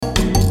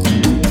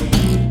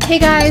Hey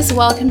guys,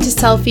 welcome to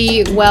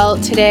Selfie. Well,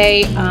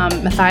 today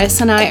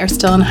Matthias and I are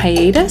still on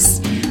hiatus,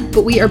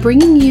 but we are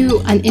bringing you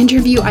an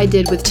interview I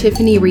did with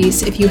Tiffany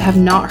Reese. If you have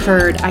not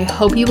heard, I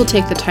hope you will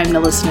take the time to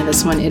listen to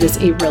this one. It is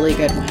a really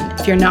good one.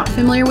 If you're not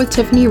familiar with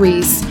Tiffany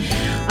Reese,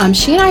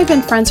 she and I have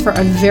been friends for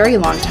a very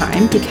long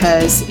time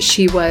because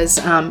she was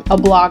a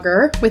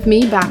blogger with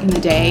me back in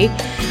the day.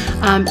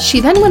 She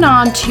then went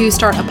on to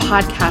start a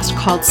podcast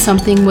called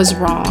Something Was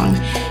Wrong.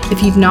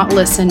 If you've not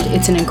listened,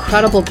 it's an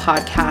incredible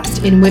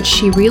podcast in which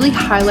she really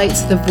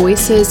highlights the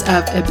voices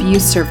of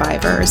abuse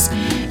survivors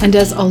and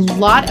does a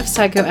lot of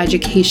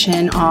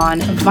psychoeducation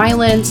on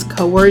violence,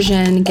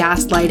 coercion,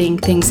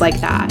 gaslighting, things like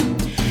that.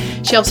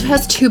 She also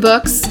has 2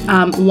 books.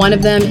 One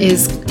of them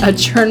is a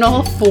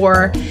journal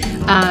for,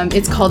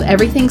 it's called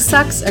Everything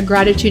Sucks, a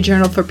gratitude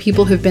journal for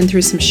people who've been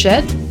through some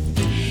shit.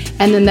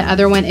 And then the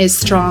other one is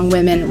Strong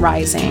Women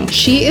Rising.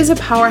 She is a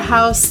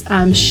powerhouse.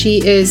 She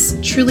is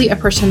truly a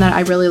person that I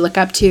really look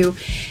up to.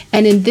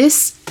 And in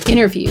this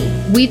interview,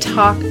 we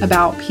talk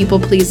about people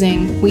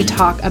pleasing. We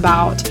talk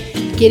about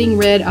getting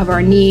rid of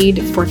our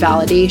need for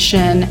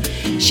validation.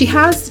 She's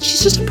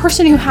just a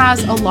person who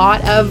has a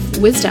lot of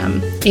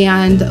wisdom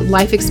and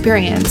life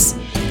experience.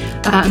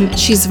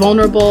 She's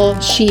vulnerable.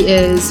 She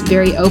is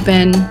very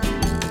open.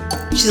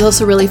 She's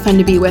also really fun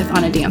to be with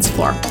on a dance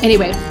floor.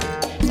 Anyway,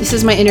 this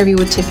is my interview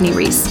with Tiffany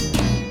Reese.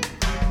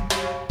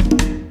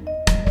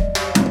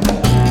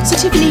 So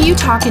Tiffany, you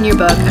talk in your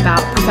book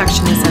about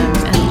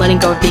perfectionism and letting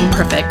go of being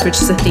perfect,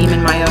 which is a theme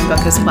in my own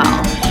book as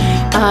well.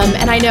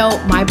 And I know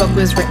my book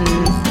was written,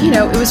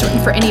 it was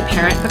written for any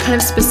parent, but kind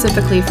of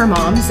specifically for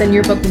moms, and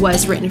your book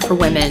was written for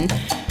women.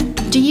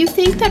 Do you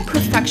think that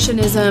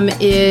perfectionism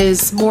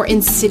is more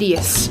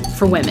insidious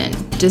for women?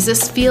 Does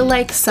this feel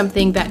like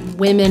something that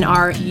women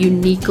are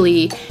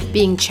uniquely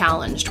being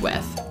challenged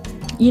with?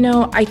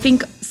 I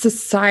think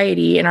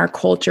society and our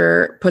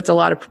culture puts a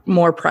lot of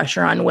more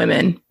pressure on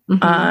women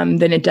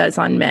than it does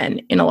on men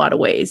in a lot of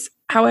ways.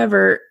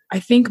 However, I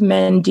think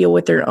men deal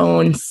with their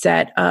own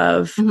set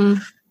of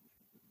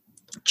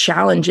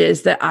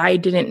challenges that I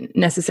didn't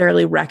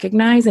necessarily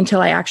recognize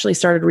until I actually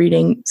started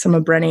reading some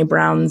of Brené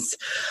Brown's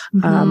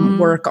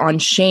work on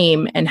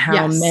shame and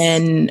how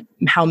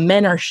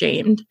men are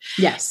shamed.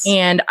 Yes.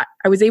 And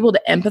I was able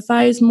to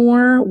empathize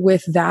more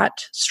with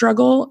that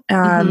struggle.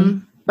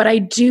 But I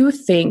do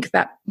think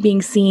that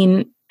being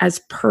seen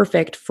as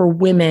perfect for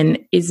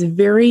women is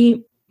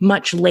very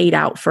much laid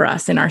out for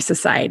us in our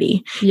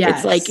society. Yes.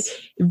 It's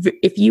like,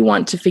 if you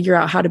want to figure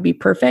out how to be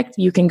perfect,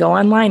 you can go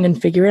online and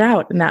figure it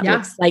out. And that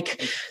looks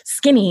like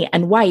skinny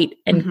and white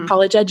and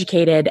college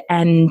educated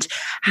and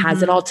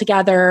has it all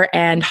together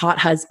and hot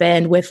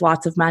husband with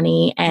lots of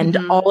money and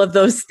all of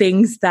those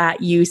things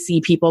that you see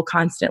people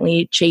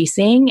constantly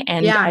chasing.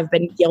 And I've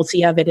been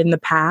guilty of it in the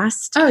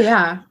past. Oh,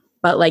 yeah.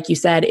 But like you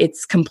said,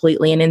 it's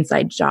completely an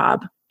inside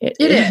job. It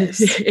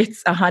is.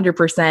 It's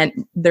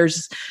 100%.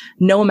 There's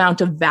no amount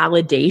of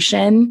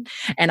validation.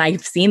 And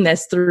I've seen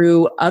this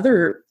through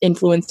other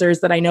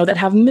influencers that I know that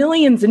have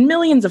millions and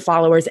millions of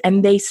followers,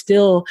 and they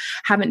still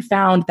haven't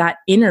found that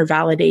inner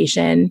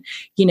validation,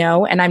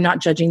 and I'm not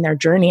judging their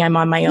journey. I'm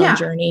on my own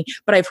journey,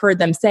 but I've heard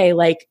them say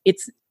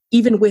it's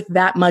even with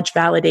that much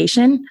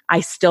validation, I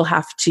still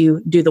have to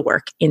do the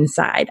work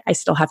inside. I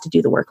still have to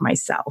do the work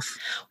myself.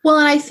 Well,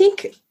 and I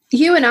think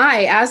you and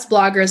I, as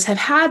bloggers, have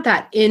had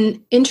that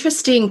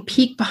interesting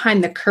peek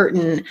behind the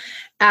curtain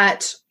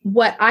at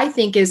what I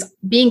think is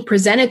being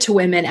presented to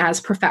women as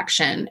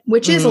perfection,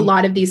 which is a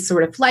lot of these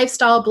sort of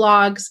lifestyle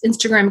blogs,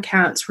 Instagram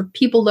accounts where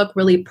people look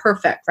really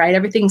perfect, right?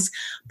 Everything's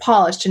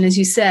polished. And as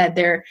you said,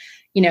 they're,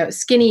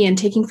 skinny and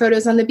taking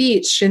photos on the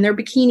beach in their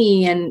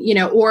bikini and,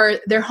 or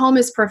their home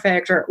is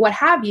perfect or what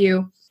have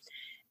you.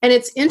 And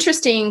it's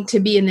interesting to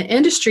be in the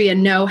industry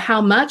and know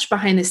how much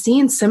behind the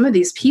scenes some of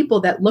these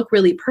people that look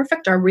really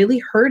perfect are really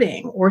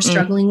hurting or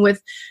struggling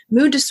with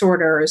mood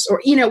disorders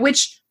or,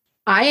 which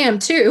I am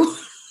too.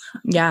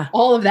 Yeah.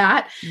 All of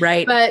that.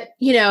 Right. But,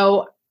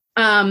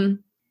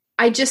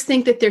 I just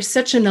think that there's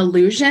such an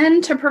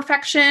illusion to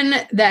perfection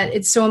that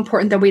it's so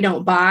important that we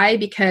don't buy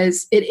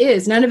because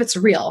none of it's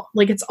real.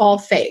 Like it's all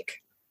fake.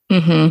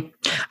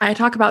 I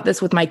talk about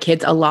this with my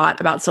kids a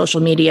lot about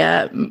social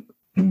media.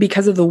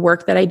 Because of the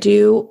work that I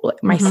do,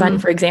 my son,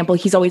 for example,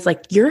 he's always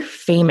like, "You're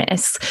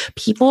famous."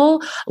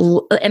 People,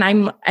 and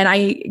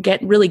I get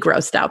really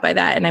grossed out by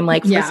that. And I'm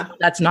like, first of all,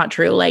 that's not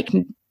true. Like,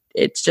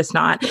 it's just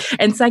not.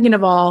 And second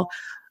of all,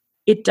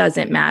 it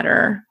doesn't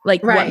matter.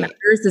 Like what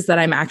matters is that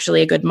I'm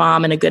actually a good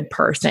mom and a good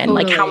person.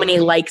 Totally. Like how many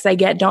likes I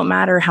get don't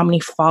matter. How many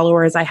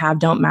followers I have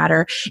don't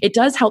matter. It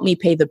does help me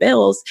pay the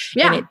bills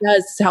and it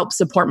does help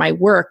support my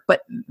work,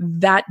 but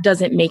that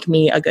doesn't make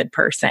me a good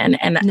person.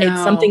 And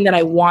it's something that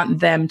I want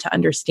them to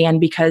understand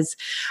because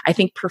I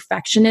think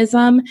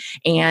perfectionism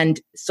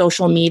and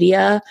social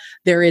media,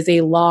 there is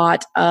a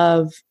lot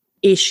of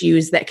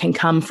issues that can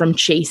come from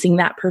chasing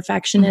that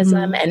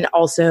perfectionism and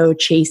also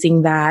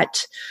chasing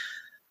that,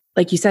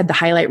 like you said, the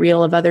highlight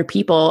reel of other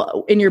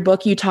people. In your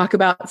book, you talk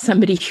about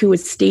somebody who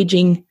was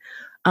staging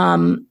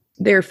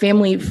their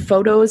family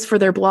photos for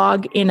their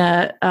blog in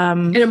a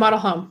model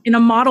home. In a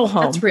model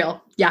home. That's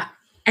real. Yeah.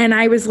 And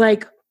I was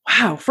like,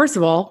 wow, first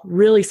of all,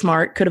 really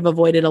smart. Could have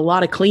avoided a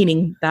lot of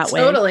cleaning that way.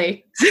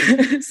 Totally.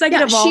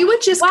 Second of all, she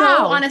would just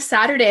go on a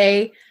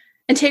Saturday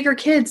and take her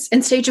kids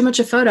and stage a bunch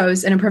of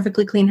photos in a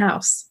perfectly clean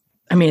house.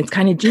 I mean, it's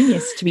kind of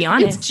genius, to be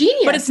honest. It's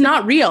genius. But it's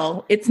not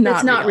real. It's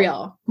not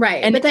real.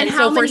 Right. And, but then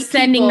so if we're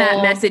sending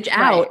that message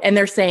out and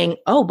they're saying,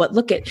 oh, but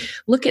look at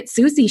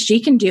Susie, she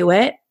can do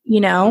it,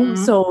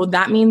 So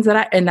that means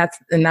that and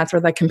that's where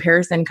the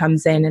comparison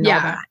comes in and all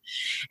that.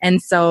 And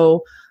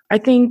so I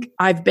think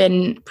I've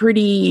been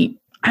pretty,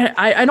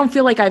 I don't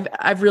feel like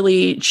I've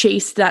really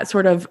chased that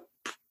sort of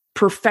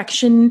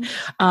perfection,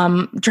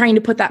 trying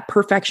to put that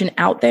perfection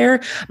out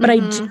there. But I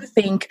do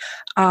think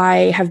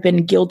I have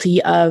been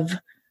guilty of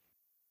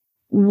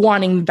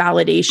wanting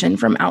validation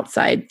from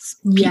outside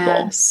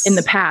people in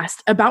the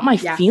past about my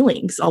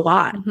feelings a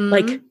lot.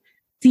 Like,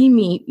 see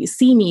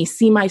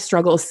my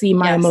struggles, see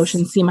my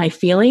emotions, see my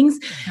feelings.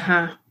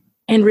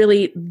 And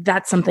really,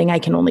 that's something I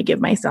can only give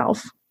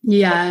myself.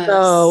 Yeah.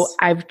 So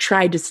I've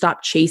tried to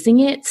stop chasing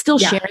it, still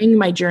sharing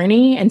my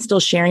journey and still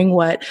sharing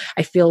what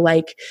I feel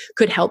like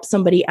could help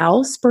somebody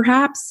else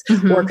perhaps,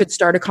 or could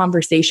start a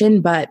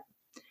conversation. But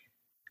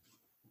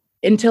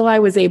until I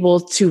was able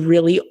to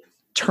really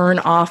turn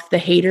off the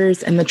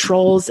haters and the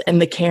trolls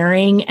and the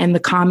caring and the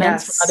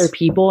comments from other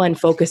people and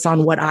focus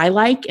on what I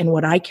like and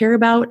what I care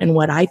about and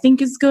what I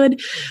think is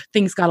good,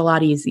 things got a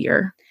lot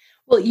easier.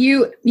 Well,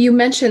 you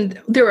mentioned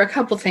there were a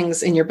couple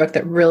things in your book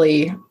that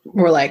really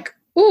were like,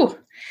 ooh.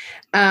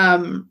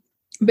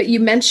 But you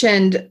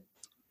mentioned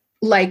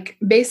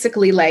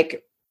basically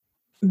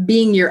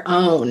being your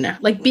own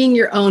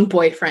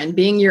boyfriend,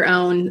 being your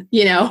own,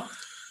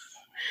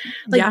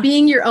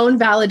 being your own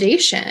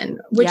validation,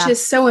 which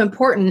is so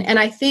important. And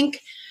I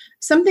think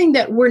something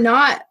that we're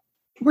not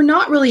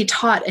really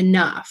taught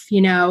enough,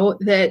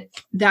 that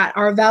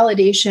our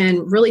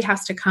validation really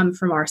has to come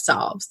from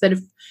ourselves, that if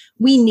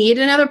we need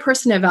another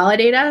person to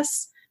validate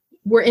us,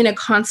 we're in a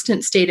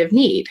constant state of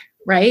need,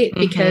 right?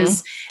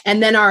 Because,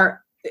 and then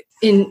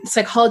in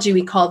psychology,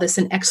 we call this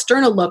an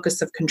external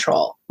locus of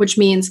control, which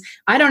means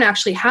I don't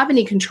actually have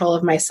any control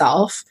of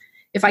myself.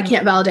 If I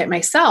can't validate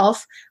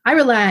myself, I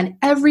rely on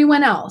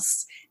everyone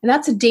else. And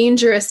that's a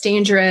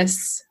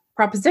dangerous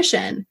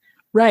proposition.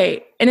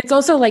 Right. And it's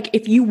also like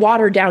if you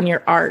water down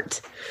your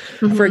art,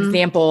 for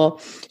example,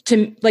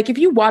 if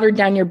you watered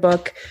down your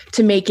book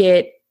to make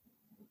it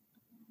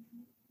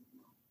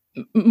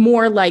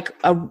more like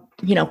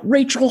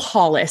Rachel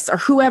Hollis or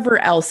whoever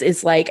else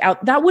is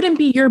out, that wouldn't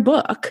be your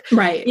book.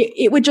 Right.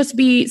 It would just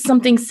be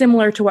something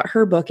similar to what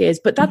her book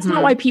is, but that's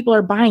not why people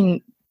are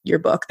buying your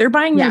book. They're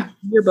buying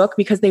your book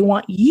because they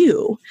want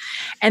you.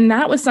 And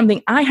that was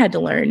something I had to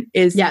learn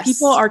is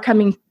people are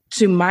coming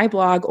to my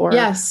blog or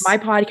my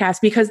podcast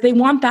because they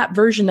want that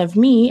version of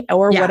me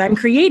or what I'm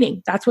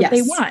creating. That's what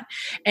they want.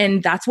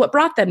 And that's what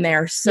brought them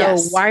there. So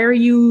why are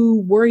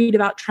you worried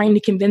about trying to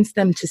convince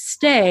them to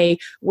stay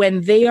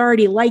when they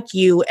already like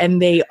you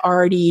and they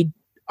already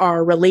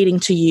are relating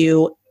to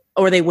you,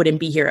 or they wouldn't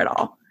be here at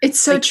all? It's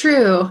so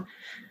true.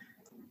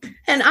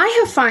 And I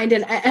have found,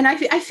 and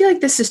I feel like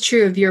this is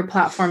true of your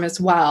platform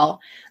as well.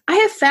 I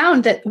have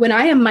found that when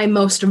I am my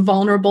most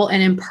vulnerable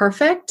and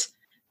imperfect,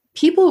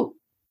 people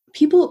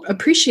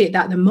appreciate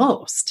that the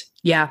most.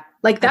 Yeah.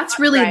 That's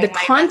really the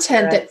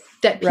content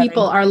that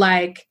people are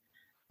like,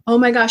 oh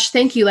my gosh,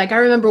 thank you. I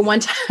remember one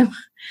time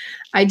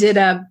I did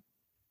a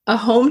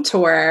home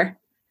tour.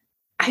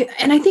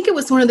 And I think it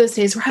was one of those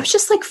days where I was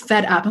just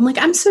fed up. I'm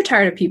I'm so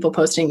tired of people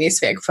posting these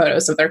fake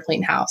photos of their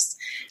clean house.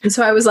 And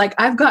so I was like,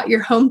 I've got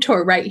your home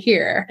tour right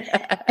here.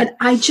 And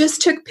I just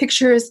took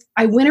pictures.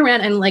 I went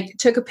around and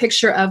took a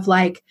picture of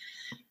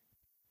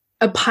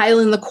a pile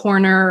in the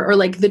corner or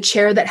the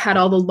chair that had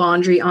all the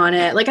laundry on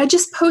it. I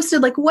just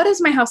posted what does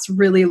my house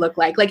really look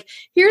like?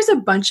 Here's a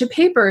bunch of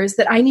papers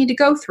that I need to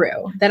go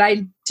through that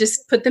I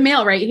just put the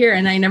mail right here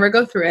and I never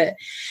go through it.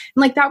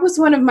 And that was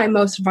one of my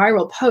most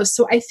viral posts.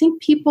 So I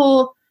think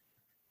people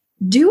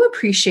do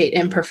appreciate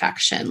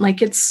imperfection.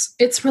 It's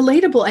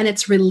relatable and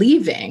it's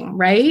relieving,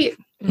 right?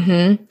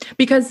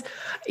 Because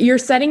you're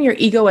setting your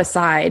ego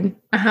aside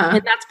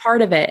and that's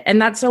part of it.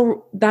 And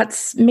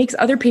that's makes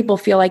other people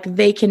feel like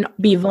they can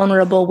be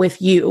vulnerable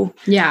with you.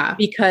 Yeah.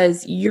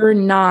 Because you're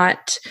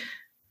not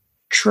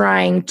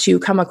trying to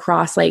come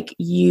across like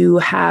you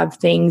have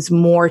things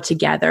more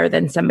together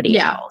than somebody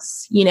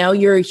else.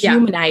 You're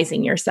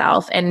humanizing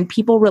yourself and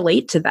people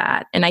relate to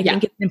that. And I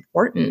think it's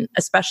important,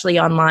 especially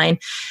online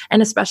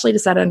and especially to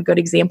set a good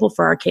example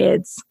for our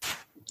kids.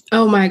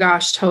 Oh my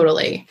gosh,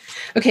 totally.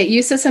 Okay,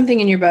 you said something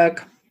in your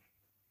book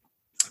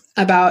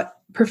about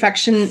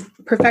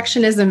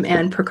perfectionism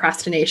and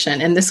procrastination.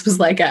 And this was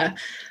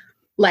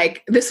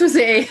this was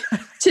a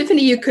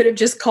Tiffany, you could have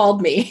just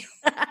called me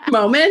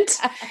moment.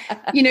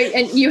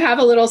 And you have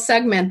a little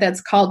segment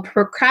that's called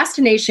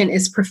Procrastination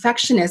is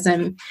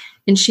Perfectionism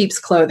in Sheep's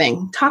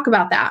Clothing. Talk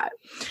about that.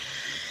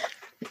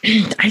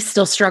 I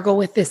still struggle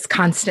with this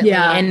constantly.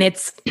 Yeah. And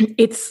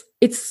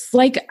it's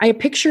like I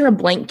picture a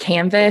blank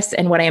canvas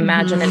and what I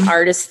imagine an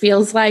artist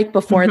feels like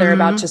before they're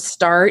about to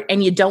start,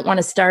 and you don't want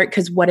to start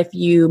because what if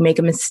you make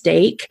a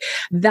mistake?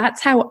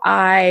 That's how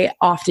I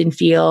often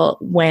feel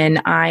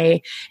when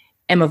I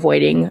am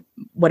avoiding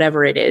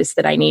whatever it is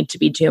that I need to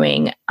be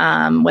doing,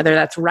 whether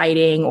that's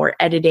writing or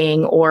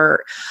editing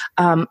or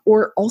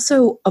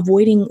also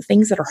avoiding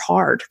things that are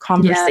hard,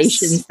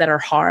 conversations that are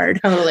hard.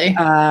 Totally.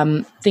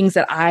 Things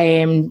that I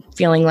am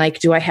feeling like,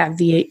 do I have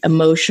the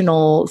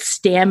emotional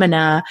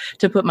stamina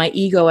to put my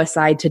ego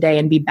aside today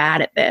and be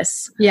bad at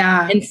this?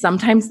 Yeah. And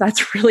sometimes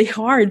that's really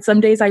hard.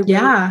 Some days I really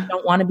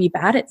don't want to be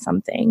bad at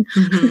something.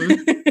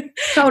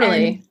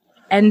 Totally.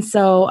 And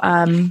so,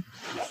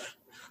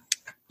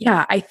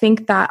 yeah, I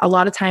think that a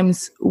lot of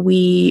times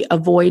we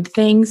avoid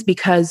things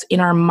because in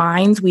our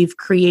minds, we've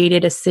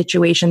created a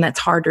situation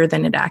that's harder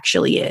than it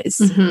actually is.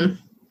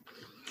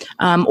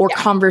 Or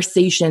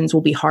conversations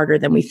will be harder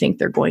than we think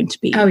they're going to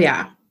be. Oh,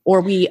 yeah. Or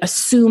we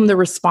assume the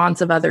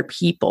response of other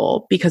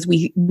people because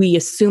we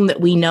assume that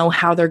we know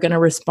how they're going to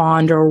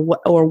respond or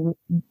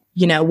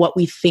what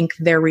we think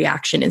their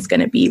reaction is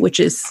going to be, which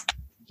is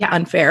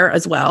unfair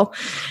as well.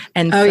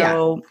 And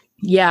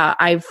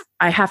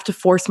I have to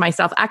force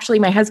myself. Actually,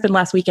 my husband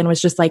last weekend was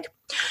just like,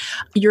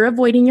 you're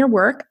avoiding your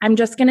work. I'm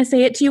just going to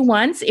say it to you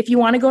once. If you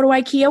want to go to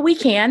IKEA, we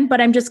can,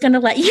 but I'm just going to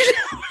let you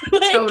know.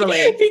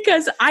 Totally.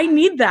 Because I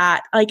need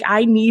that. Like,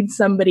 I need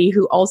somebody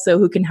who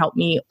can help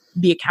me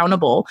be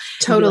accountable.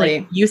 Totally.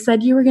 Like, you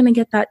said you were going to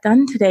get that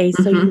done today.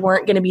 So you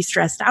weren't going to be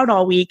stressed out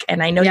all week.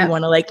 And I know you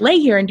want to like lay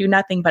here and do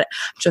nothing, but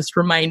just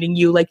reminding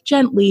you like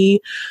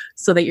gently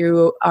so that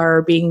you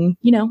are being,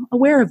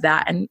 aware of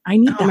that. And I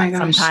need that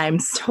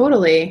sometimes.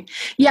 Totally.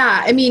 Yeah.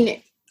 I mean,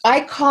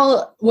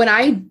 when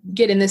I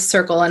get in this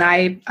circle, and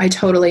I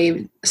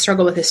totally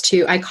struggle with this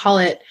too, I call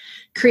it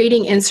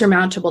creating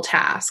insurmountable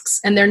tasks.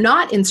 And they're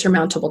not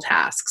insurmountable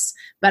tasks,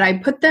 but I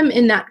put them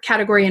in that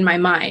category in my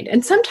mind.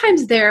 And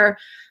sometimes they're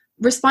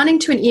responding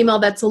to an email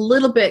that's a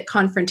little bit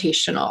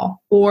confrontational,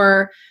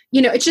 or,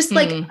 it's just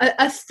like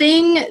a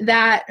thing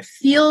that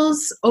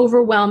feels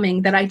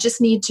overwhelming that I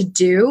just need to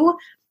do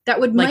that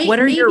would like, what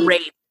are your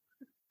rates?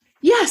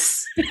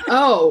 Yes.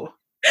 Oh,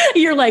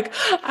 You're like,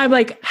 I'm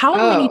like, how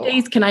many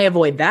days can I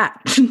avoid that?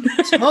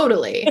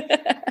 Totally.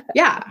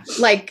 Yeah.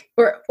 Like,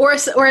 or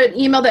an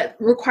email that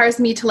requires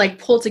me to like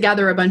pull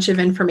together a bunch of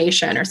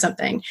information or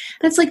something. And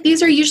it's like,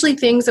 these are usually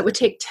things that would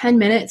take 10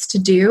 minutes to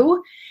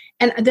do,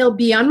 and they'll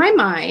be on my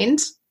mind,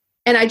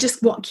 and I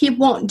just won't I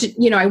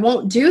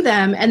won't do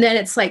them. And then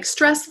it's like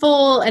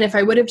stressful. And if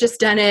I would have just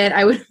done it,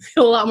 I would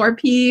feel a lot more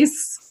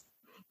peace.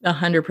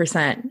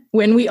 100%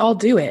 when we all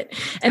do it.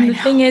 And the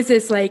thing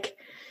is like,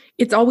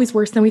 it's always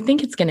worse than we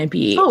think it's going to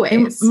be.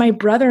 Always. And my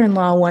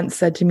brother-in-law once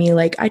said to me,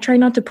 like, I try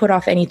not to put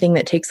off anything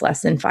that takes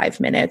less than 5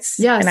 minutes.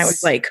 Yes. And I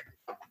was like,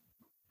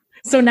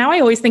 so now I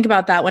always think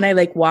about that when I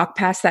like walk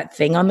past that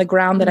thing on the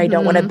ground that I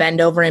don't want to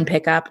bend over and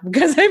pick up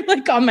because I'm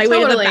like on my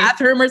way to the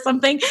bathroom or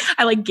something.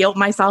 I like guilt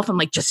myself. I'm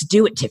like, just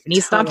do it,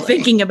 Tiffany. Stop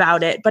thinking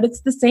about it. But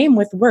it's the same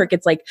with work.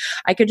 It's like,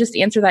 I could just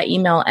answer that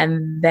email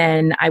and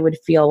then I would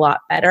feel a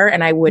lot better.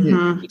 And I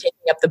wouldn't be taking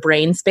up the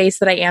brain space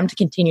that I am to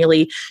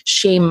continually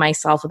shame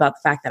myself about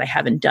the fact that I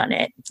haven't done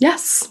it.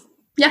 Yes.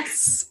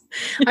 Yes.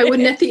 I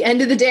wouldn't at the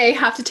end of the day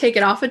have to take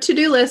it off a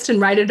to-do list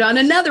and write it on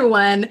another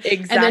one.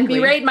 Exactly. And then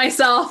berate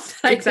myself.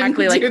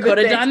 Exactly. Like, could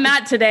have done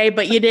that today,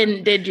 but you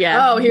didn't, did you?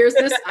 Oh, here's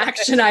this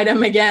action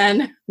item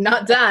again.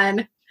 Not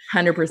done.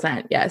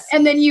 100%. Yes.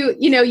 And then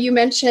you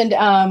mentioned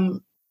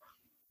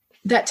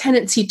that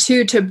tendency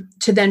too, to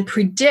then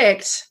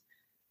predict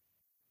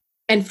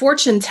and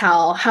fortune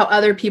tell how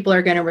other people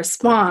are going to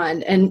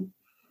respond. And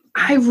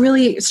I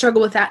really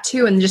struggle with that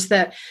too. And just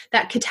that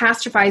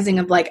catastrophizing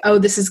of like, oh,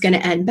 this is going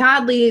to end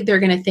badly. They're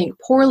going to think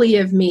poorly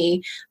of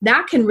me.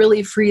 That can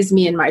really freeze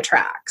me in my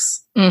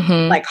tracks,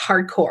 like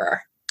hardcore.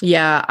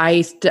 Yeah.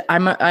 I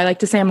like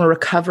to say I'm a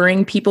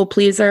recovering people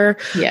pleaser.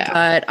 Yeah.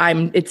 But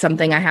it's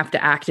something I have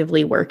to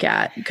actively work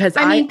at because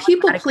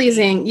people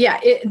pleasing. Yeah.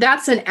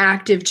 That's an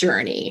active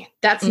journey.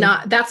 That's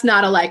not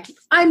a like,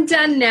 I'm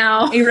done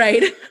now.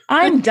 Right.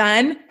 I'm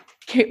done.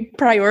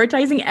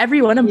 Prioritizing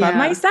everyone above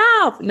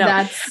myself. No,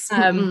 that's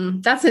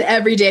an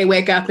everyday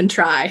wake up and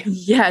try.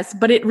 Yes,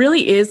 but it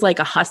really is like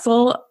a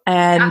hustle,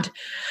 and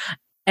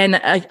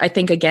I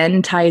think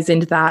again ties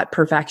into that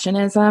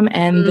perfectionism.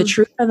 And the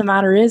truth of the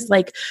matter is,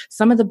 like,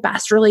 some of the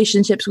best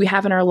relationships we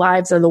have in our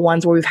lives are the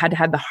ones where we've had to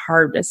have the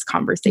hardest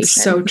conversations.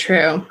 It's so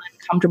true.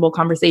 Uncomfortable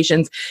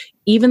conversations,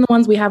 even the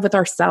ones we have with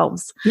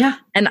ourselves. Yeah,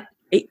 and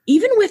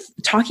even with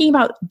talking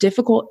about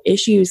difficult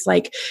issues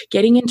like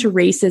getting into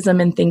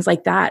racism and things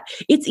like that,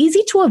 it's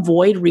easy to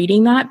avoid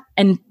reading that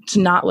and to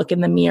not look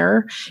in the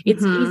mirror.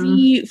 It's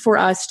easy for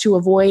us to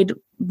avoid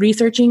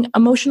researching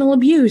emotional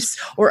abuse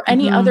or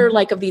any other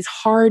like of these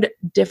hard,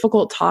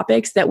 difficult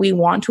topics that we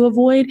want to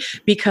avoid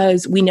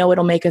because we know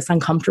it'll make us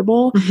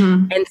uncomfortable.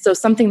 And so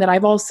something that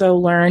I've also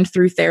learned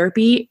through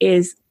therapy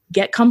is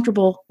get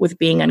comfortable with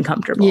being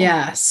uncomfortable.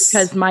 Yes.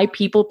 Because my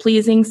people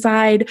pleasing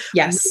side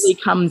really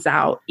comes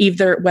out,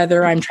 either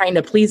whether I'm trying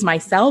to please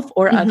myself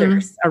or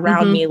others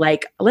around me.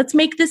 Like, let's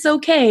make this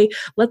okay.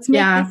 Let's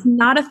make this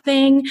not a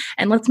thing.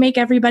 And let's make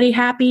everybody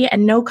happy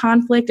and no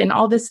conflict and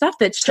all this stuff.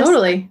 That's just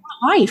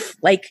life.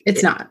 Like,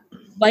 it's not.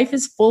 Life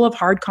is full of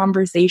hard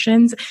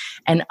conversations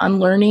and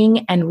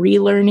unlearning and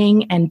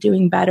relearning and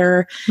doing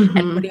better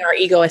and putting our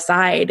ego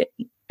aside.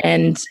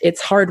 And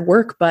it's hard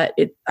work, but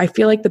I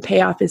feel like the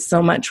payoff is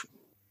so much.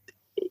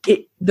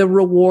 The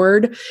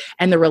reward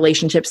and the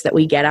relationships that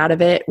we get out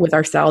of it with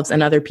ourselves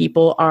and other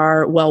people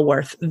are well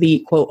worth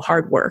the quote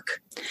hard work.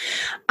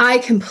 I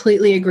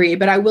completely agree.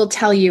 But I will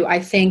tell you,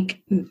 I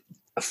think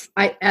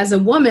as a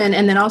woman,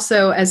 and then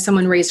also as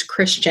someone raised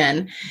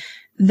Christian,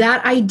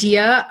 that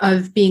idea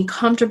of being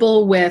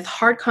comfortable with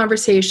hard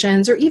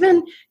conversations or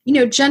even,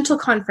 gentle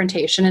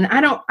confrontation. And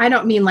I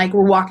don't mean like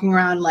we're walking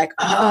around like,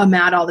 oh,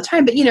 mad all the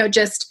time, but,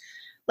 just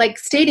like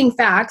stating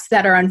facts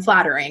that are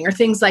unflattering or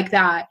things like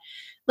that.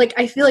 Like,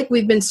 I feel like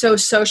we've been so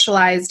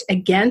socialized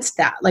against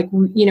that. Like,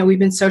 we've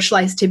been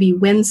socialized to be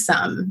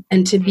winsome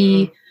and to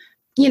be,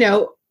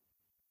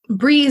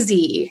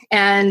 breezy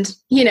and,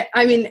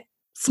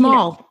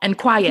 small and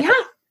quiet. Yeah.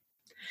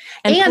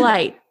 And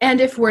polite.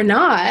 And if we're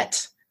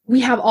not,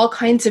 we have all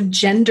kinds of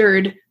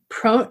gendered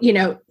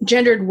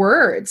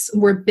words.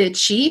 We're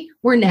bitchy,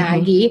 we're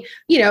naggy,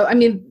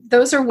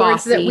 those are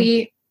words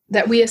bossy.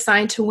 that we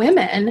assign to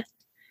women.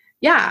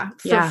 Yeah.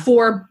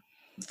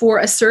 For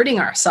asserting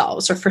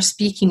ourselves or for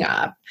speaking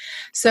up.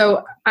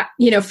 So,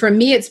 for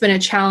me, it's been a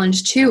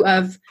challenge too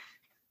of,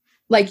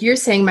 like you're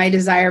saying, my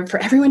desire for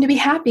everyone to be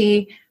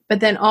happy, but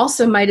then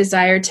also my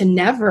desire to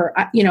never,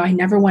 I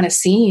never want to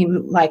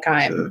seem like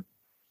I'm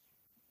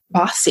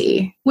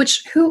bossy,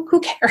 which who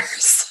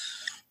cares?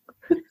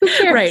 Who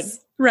cares?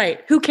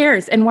 Right. Who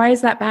cares? And why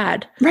is that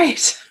bad?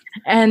 Right.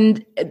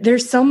 And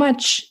there's so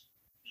much,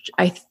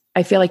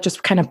 I feel like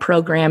just kind of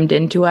programmed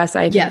into us.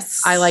 I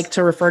like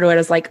to refer to it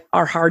as like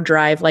our hard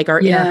drive, like our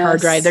inner hard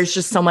drive. There's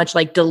just so much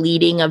like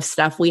deleting of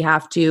stuff we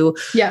have to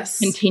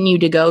continue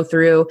to go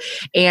through.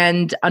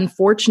 And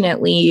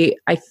unfortunately,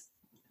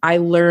 I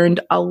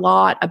learned a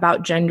lot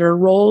about gender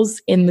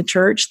roles in the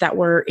church that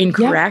were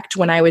incorrect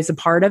when I was a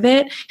part of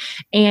it.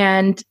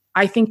 And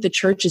I think the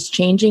church is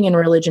changing and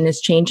religion is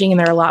changing. And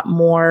there are a lot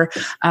more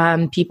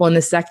people in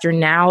the sector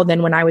now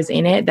than when I was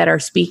in it that are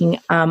speaking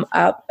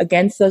up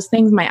against those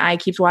things. My eye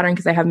keeps watering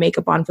because I have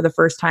makeup on for the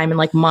first time in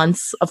like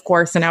months, of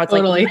course. And now it's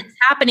like, what's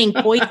happening?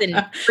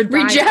 Poison.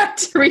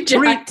 Reject.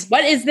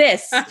 What is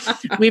this?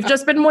 We've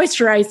just been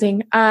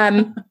moisturizing.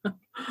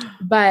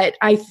 But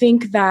I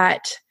think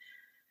that,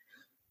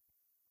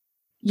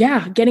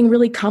 getting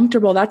really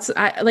comfortable. That's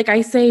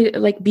I say,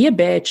 like, be a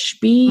bitch,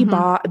 be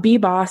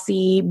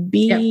bossy,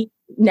 be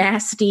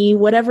nasty,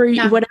 whatever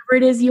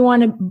it is you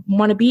want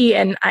to be.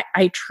 And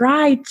I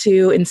try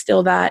to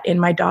instill that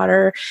in my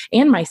daughter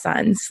and my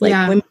sons, like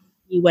women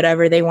be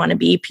whatever they want to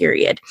be,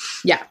 period.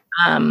 Yeah.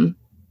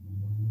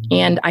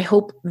 And I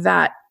hope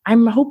that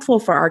I'm hopeful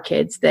for our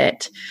kids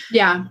that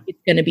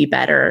it's going to be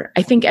better.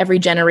 I think every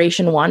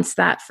generation wants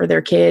that for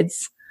their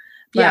kids.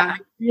 But I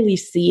really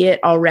see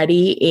it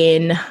already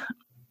in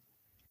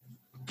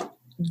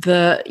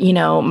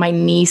my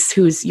niece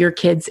who's your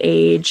kid's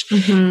age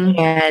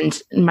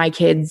and my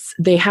kids,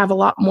 they have a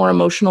lot more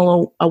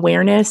emotional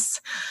awareness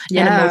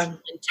and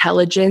emotional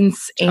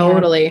intelligence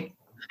and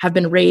have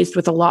been raised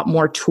with a lot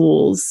more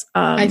tools.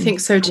 I think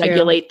so too. To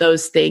regulate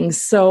those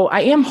things. So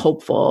I am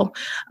hopeful.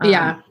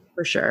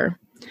 For sure.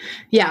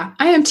 Yeah,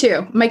 I am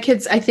too. My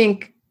kids, I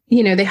think,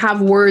 they have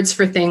words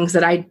for things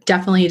that I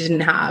definitely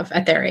didn't have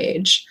at their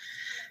age.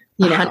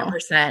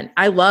 100%.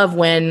 I love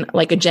when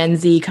like a Gen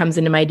Z comes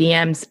into my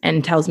DMs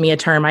and tells me a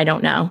term I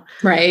don't know.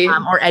 Right.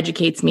 Or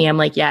educates me. I'm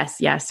like,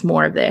 yes,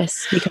 more of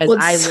this because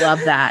I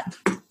love that.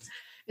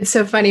 It's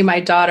so funny.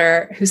 My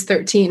daughter, who's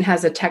 13,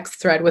 has a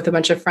text thread with a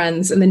bunch of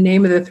friends, and the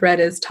name of the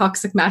thread is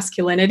Toxic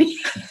Masculinity.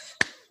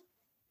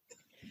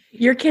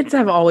 Your kids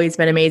have always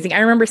been amazing. I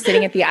remember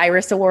sitting at the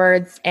Iris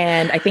Awards,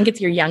 and I think it's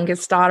your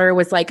youngest daughter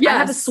was like, I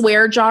have a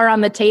swear jar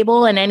on the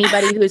table, and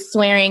anybody who's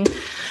swearing,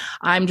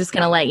 I'm just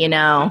going to let you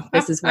know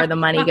this is where the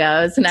money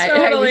goes. And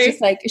I was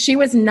just like, she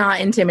was not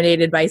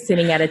intimidated by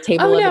sitting at a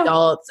table of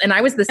adults. And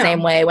I was the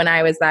same way when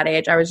I was that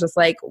age. I was just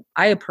like,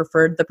 I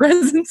preferred the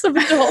presence of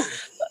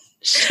adults.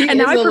 And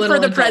now I prefer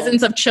the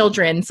presence of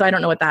children. So I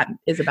don't know what that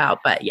is about,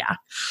 but yeah.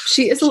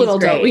 She is a little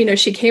adult.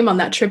 She came on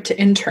that trip to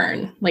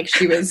intern. Like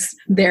she was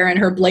there in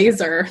her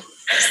blazer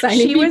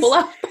signing people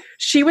up.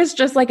 She was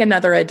just like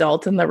another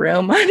adult in the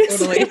room.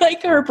 Honestly.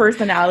 Like her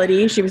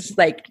personality. She was just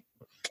like,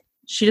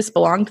 she just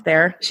belonged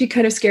there. She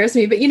kind of scares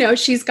me, but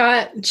she's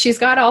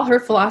got all her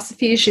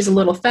philosophies. She's a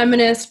little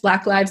feminist,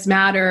 Black Lives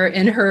Matter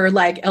in her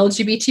like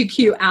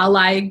LGBTQ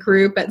ally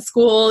group at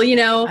school,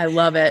 I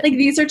love it. Like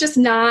these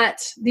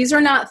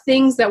are not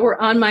things that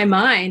were on my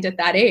mind at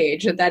that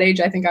age. At that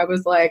age, I think I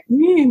was like,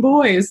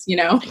 boys,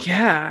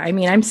 Yeah. I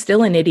mean, I'm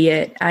still an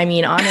idiot. I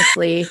mean,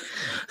 honestly,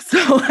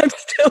 so I'm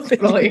still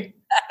figuring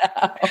that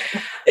out.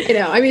 You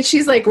know, I mean,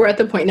 she's like, we're at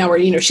the point now where,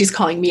 you know, she's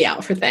calling me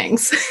out for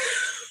things.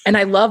 And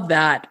I love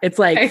that. It's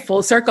like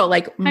full circle.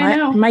 Like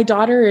my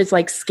daughter is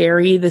like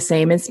scary, the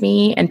same as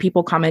me. And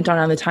people comment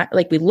on the time,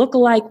 like we look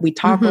alike, we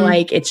talk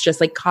alike. It's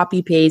just like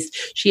copy paste.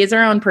 She is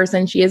her own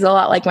person. She is a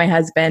lot like my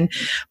husband,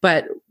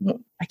 but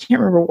I can't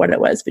remember what it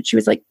was, but she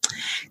was like,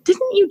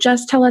 didn't you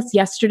just tell us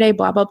yesterday,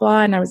 blah, blah,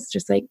 blah. And I was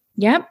just like,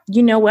 yep,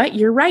 you know what?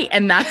 You're right.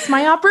 And that's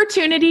my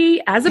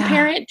opportunity as a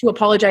parent to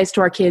apologize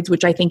to our kids,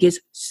 which I think is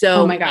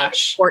so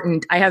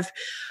important.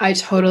 I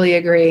totally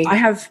agree. I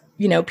have,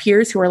 you know,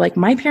 peers who are like,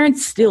 my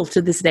parents still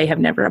to this day have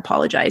never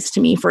apologized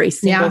to me for a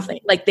single thing.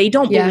 Like they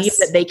don't believe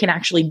that they can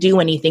actually do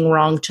anything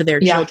wrong to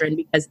their children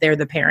because they're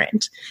the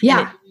parent.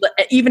 Yeah.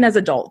 Even as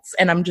adults.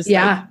 And I'm just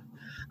like,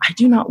 I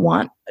do not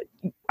want,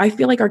 I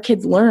feel like our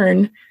kids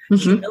learn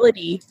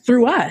humility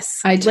through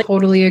us. I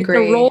totally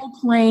agree. It's a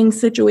role-playing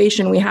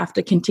situation we have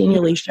to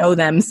continually show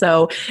them.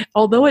 So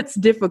although it's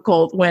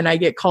difficult when I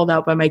get called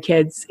out by my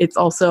kids, it's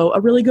also a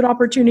really good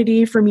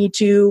opportunity for me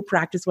to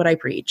practice what I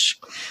preach.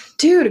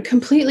 Dude,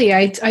 completely.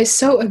 I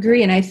so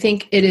agree. And I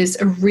think it is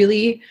a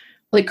really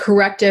like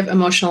corrective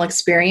emotional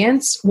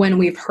experience when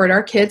we've hurt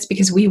our kids,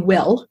 because we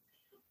will.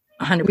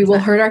 100%. We will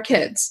hurt our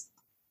kids.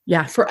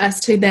 Yeah. For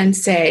us to then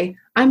say,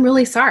 I'm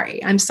really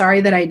sorry. I'm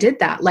sorry that I did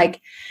that.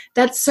 Like,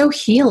 that's so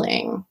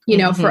healing, you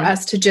know, for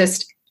us to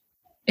just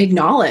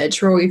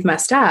acknowledge where we've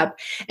messed up.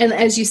 And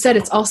as you said,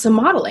 it's also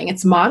modeling.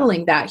 It's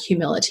modeling that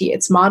humility.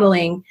 It's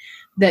modeling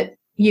that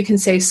you can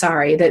say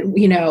sorry, that,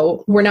 you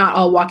know, we're not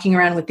all walking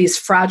around with these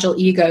fragile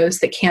egos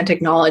that can't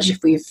acknowledge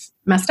if we've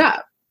messed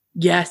up.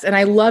 Yes. And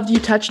I loved you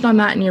touched on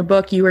that in your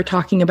book. You were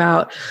talking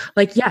about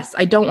like, yes,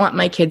 I don't want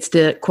my kids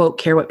to quote,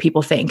 care what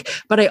people think,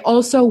 but I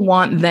also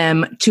want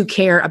them to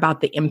care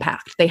about the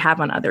impact they have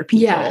on other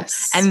people.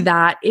 Yes. And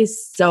that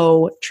is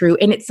so true.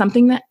 And it's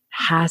something that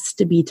has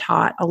to be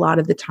taught a lot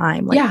of the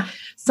time. Like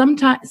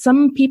sometimes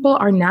some people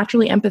are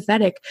naturally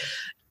empathetic.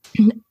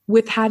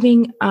 With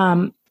having,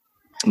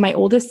 my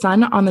oldest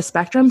son on the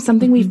spectrum,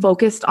 something we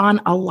focused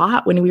on a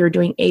lot when we were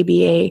doing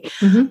ABA,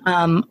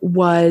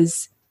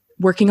 was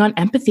working on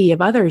empathy of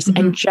others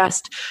and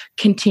just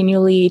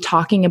continually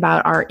talking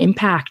about our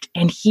impact.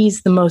 And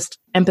he's the most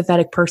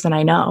empathetic person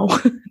I know.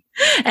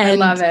 And I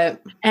love it.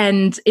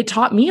 And it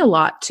taught me a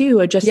lot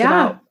too, just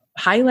about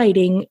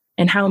highlighting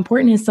and how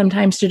important it is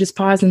sometimes to just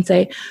pause and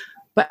say,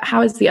 but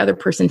how is the other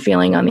person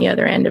feeling on the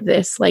other end of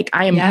this? Like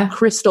I am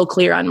crystal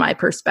clear on my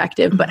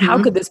perspective, but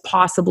how could this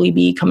possibly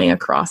be coming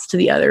across to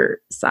the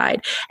other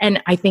side?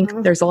 And I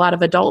think there's a lot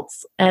of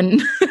adults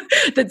and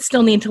that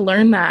still need to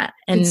learn that.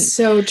 And it's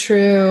so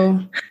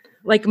true.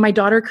 Like my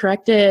daughter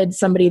corrected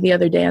somebody the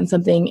other day on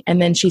something.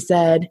 And then she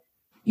said,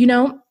 you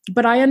know,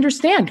 but I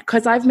understand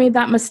because I've made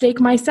that mistake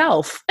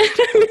myself. And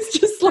I was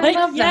just like,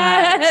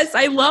 yes,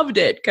 I loved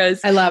it.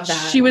 Because I love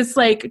that. She was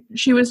like,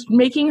 she was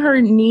making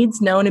her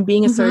needs known and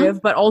being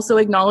assertive, but also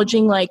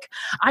acknowledging like,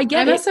 I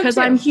get it because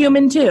I'm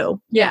human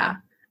too. Yeah.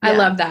 I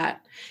love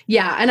that.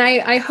 Yeah. And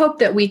I hope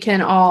that we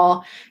can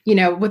all, you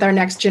know, with our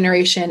next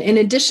generation, in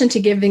addition to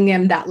giving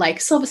them that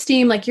like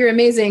self-esteem, like you're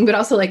amazing, but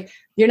also like,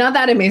 you're not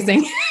that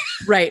amazing.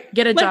 Right.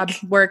 Get a job,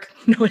 work.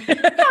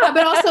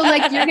 But also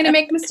like, you're going to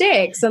make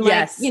mistakes and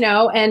like, you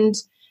know, and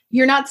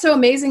you're not so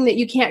amazing that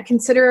you can't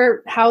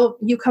consider how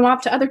you come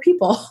off to other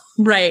people.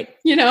 Right.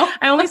 You know,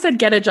 I only said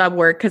get a job,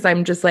 work, because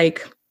I'm just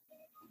like,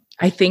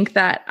 I think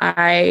that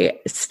I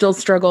still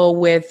struggle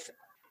with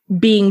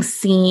being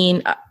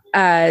seen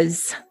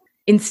as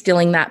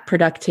instilling that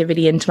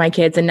productivity into my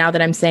kids. And now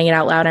that I'm saying it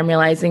out loud, I'm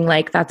realizing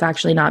like, that's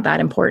actually not that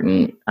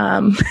important.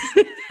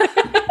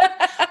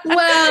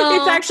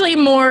 Well, it's actually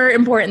more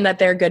important that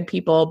they're good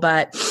people,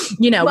 but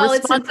you know,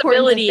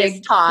 responsibility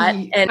is taught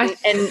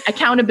and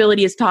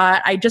accountability is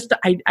taught.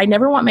 I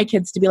never want my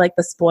kids to be like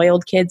the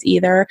spoiled kids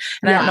either.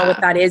 And I don't know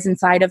what that is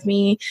inside of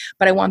me,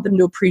 but I want them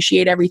to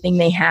appreciate everything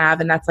they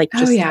have. And that's like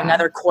just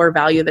another core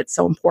value that's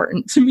so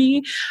important to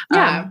me.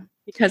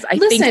 Because I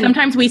think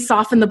sometimes we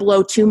soften the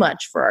blow too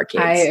much for our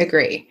kids. I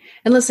agree.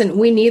 And listen,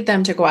 we need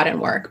them to go out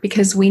and work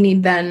because we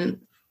need them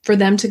for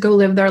them to go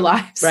live their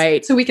lives.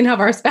 Right. So we can have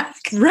ours back.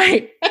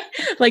 Right.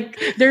 Like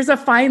there's a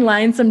fine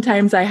line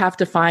sometimes I have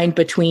to find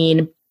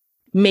between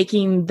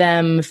making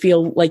them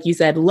feel, like you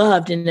said,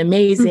 loved and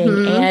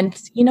amazing.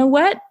 And you know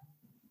what?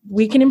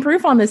 We can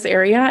improve on this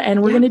area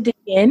and we're going to dig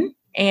in.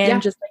 And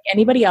just like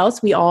anybody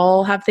else, we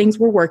all have things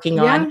we're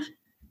working on.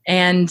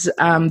 And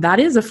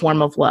that is a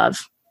form of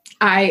love.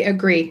 I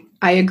agree.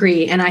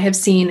 And I have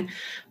seen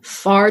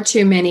far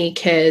too many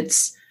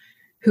kids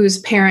whose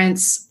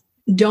parents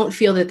don't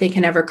feel that they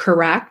can ever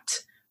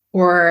correct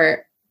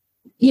or,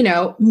 you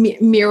know,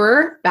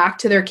 mirror back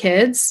to their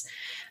kids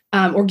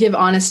or give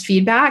honest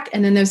feedback.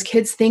 And then those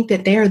kids think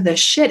that they are the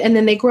shit. And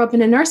then they grow up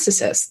into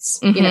narcissists,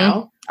 you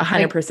know?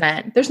 100%.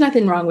 Like, there's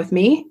nothing wrong with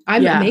me.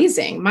 I'm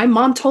amazing. My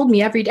mom told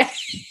me every day.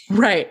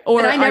 Right.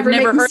 Or I've never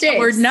heard mistakes. The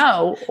word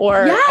no.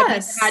 Or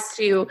I've had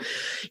to,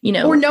 you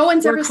know, or no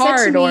one's ever said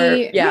to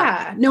me,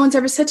 or, no one's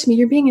ever said to me,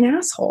 you're being an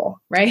asshole.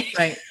 Right.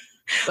 Right.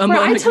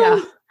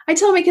 I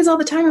tell my kids all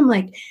the time, I'm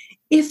like,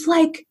 if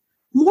like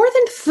more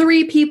than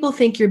 3 people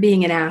think you're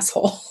being an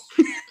asshole.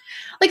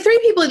 Like 3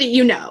 people that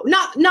you know,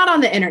 not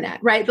on the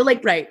internet, right? But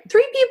like 3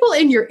 people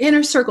in your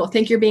inner circle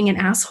think you're being an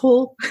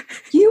asshole.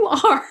 You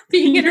are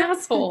being an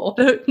asshole.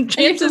 You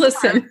have to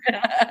listen.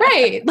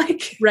 Right.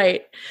 Like,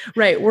 right.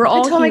 We're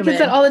all I tell my kids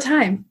that all the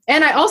time.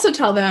 And I also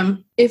tell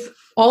them, if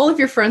all of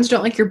your friends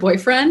don't like your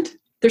boyfriend,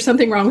 there's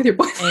something wrong with your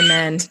boyfriend.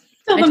 Amen.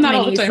 Tell them that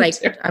all the time. Like,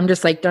 I'm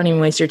just like, don't even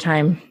waste your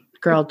time,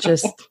 girl.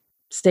 Just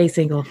stay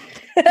single.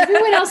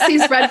 Everyone else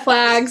sees red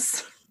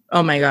flags.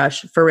 Oh my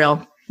gosh. For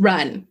real.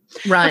 Run.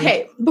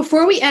 Okay.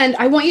 Before we end,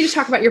 I want you to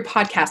talk about your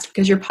podcast,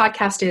 because your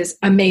podcast is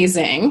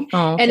amazing.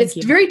 And it's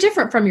very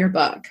different from your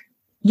book.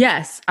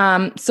 Yes.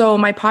 So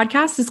my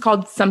podcast is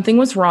called Something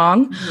Was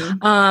Wrong.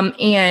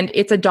 And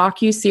it's a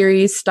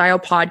docu-series style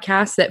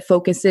podcast that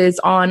focuses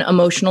on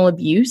emotional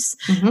abuse.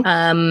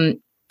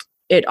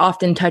 It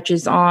often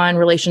touches on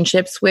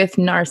relationships with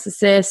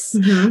narcissists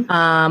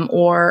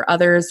or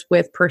others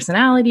with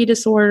personality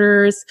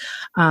disorders.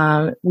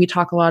 We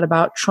talk a lot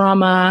about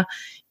trauma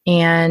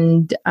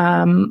and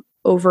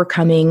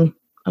overcoming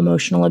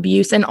emotional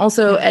abuse, and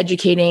also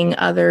educating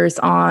others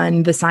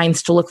on the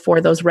signs to look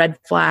for, those red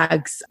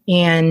flags,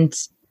 and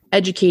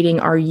educating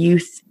our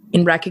youth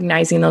in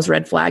recognizing those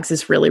red flags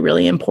is really,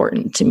 really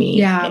important to me.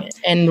 Yeah.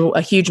 And a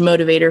huge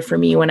motivator for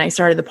me when I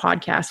started the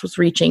podcast was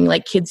reaching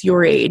like kids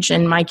your age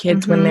and my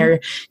kids when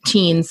they're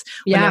teens,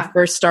 when they're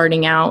first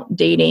starting out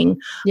dating,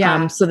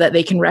 so that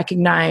they can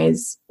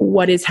recognize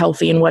what is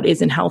healthy and what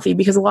isn't healthy.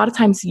 Because a lot of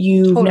times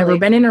you've never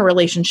been in a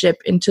relationship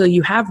until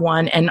you have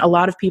one. And a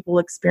lot of people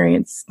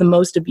experience the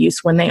most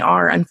abuse when they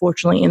are,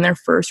 unfortunately, in their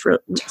first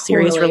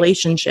serious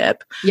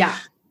relationship. Yeah.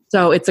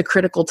 So it's a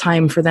critical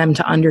time for them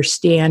to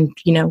understand,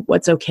 you know,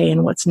 what's okay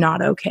and what's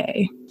not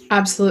okay.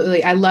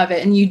 Absolutely. I love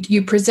it. And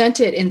you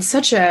present it in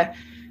such a,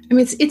 I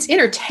mean, it's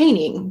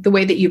entertaining the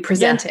way that you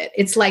present it.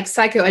 It's like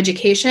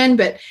psychoeducation,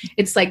 but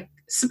it's like,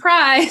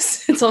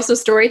 surprise. It's also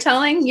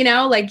storytelling, you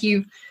know, like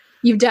you've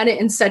done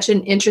it in such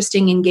an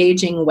interesting,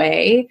 engaging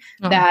way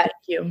that,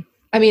 thank you.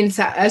 I mean,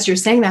 as you're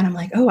saying that, I'm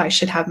like, oh, I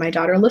should have my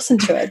daughter listen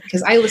to it,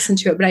 because I listened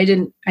to it, but I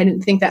didn't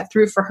think that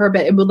through for her.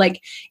 But it would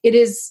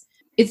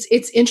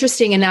it's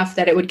interesting enough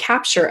that it would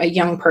capture a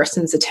young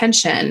person's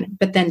attention,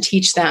 but then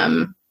teach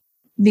them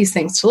these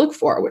things to look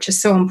for, which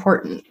is so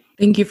important.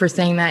 Thank you for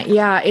saying that.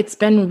 Yeah, it's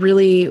been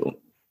really,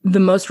 the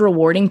most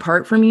rewarding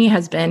part for me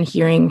has been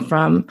hearing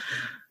from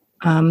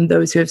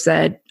those who have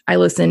said, I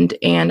listened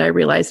and I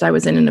realized I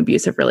was in an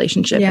abusive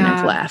relationship and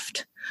I've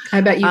left.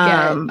 I bet you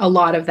get a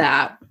lot of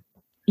that.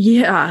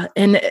 Yeah.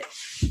 And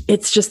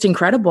it's just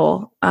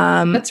incredible.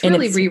 That's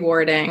really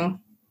rewarding.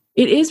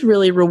 It is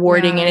really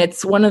rewarding. And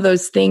it's one of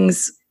those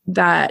things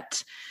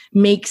that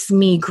makes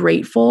me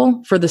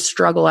grateful for the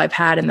struggle I've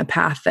had in the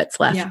path that's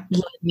led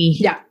me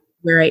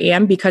where I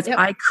am, because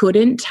I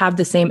couldn't have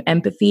the same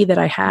empathy that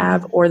I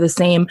have or the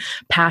same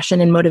passion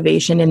and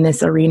motivation in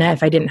this arena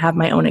if I didn't have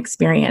my own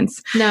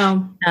experience.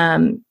 No.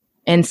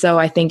 And so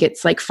I think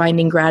it's like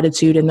finding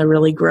gratitude in the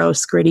really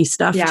gross, gritty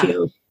stuff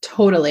too.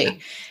 Totally.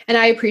 And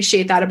I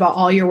appreciate that about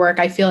all your work.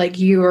 I feel like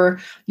your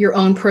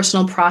own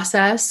personal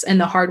process and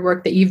the hard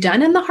work that you've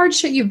done and the hard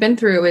shit you've been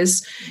through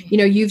is, you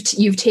know,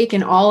 you've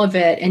taken all of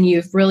it, and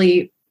you've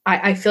really,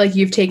 I feel like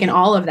you've taken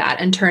all of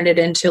that and turned it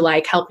into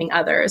like helping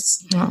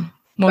others. Oh.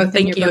 Well, both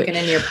in your book and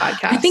in your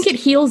podcast. I think it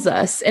heals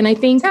us. And I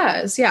think, it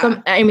does,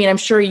 yeah. I mean, I'm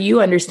sure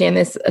you understand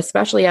this,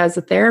 especially as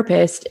a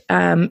therapist,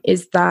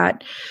 is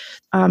that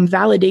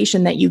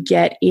validation that you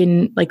get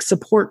in like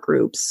support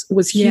groups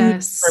was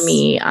huge for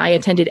me. I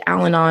attended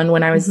Al-Anon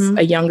when I was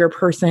a younger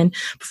person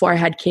before I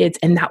had kids.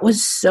 And that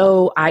was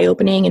so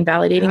eye-opening and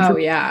validating. Oh,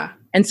 yeah.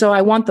 And so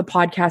I want the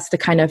podcast to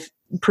kind of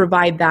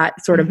provide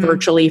that sort of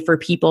virtually for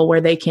people,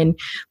 where they can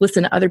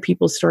listen to other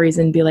people's stories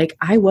and be like,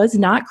 I was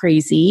not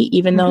crazy,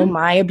 even though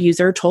my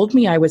abuser told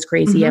me I was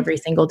crazy every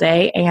single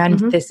day. And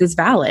this is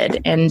valid.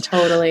 And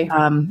totally.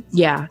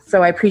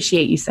 So I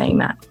appreciate you saying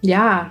that.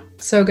 Yeah.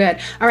 So good.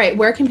 All right.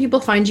 Where can people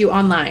find you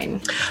online?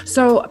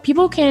 So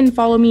people can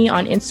follow me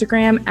on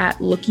Instagram at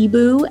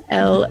Lookieboo,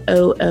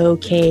 LOOKIEBOO.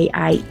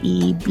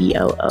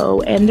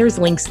 And there's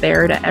links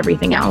there to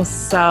everything else.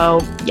 So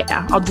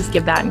yeah, I'll just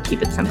give that and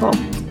keep it simple.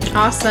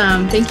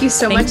 Awesome. Thank you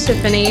so much,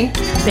 Tiffany.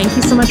 Thank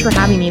you so much for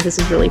having me. This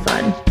is really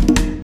fun.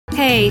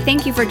 Hey,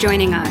 thank you for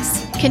joining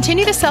us.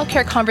 Continue the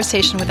self-care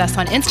conversation with us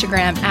on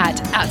Instagram at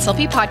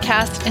Selfie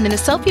Podcast and in the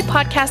Selfie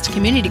Podcast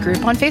community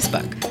group on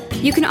Facebook.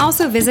 You can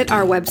also visit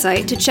our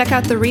website to check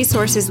out the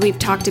resources we've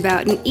talked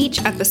about in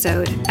each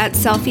episode at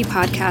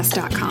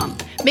selfiepodcast.com.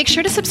 Make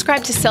sure to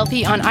subscribe to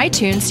Selfie on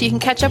iTunes so you can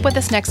catch up with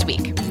us next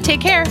week. Take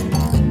care.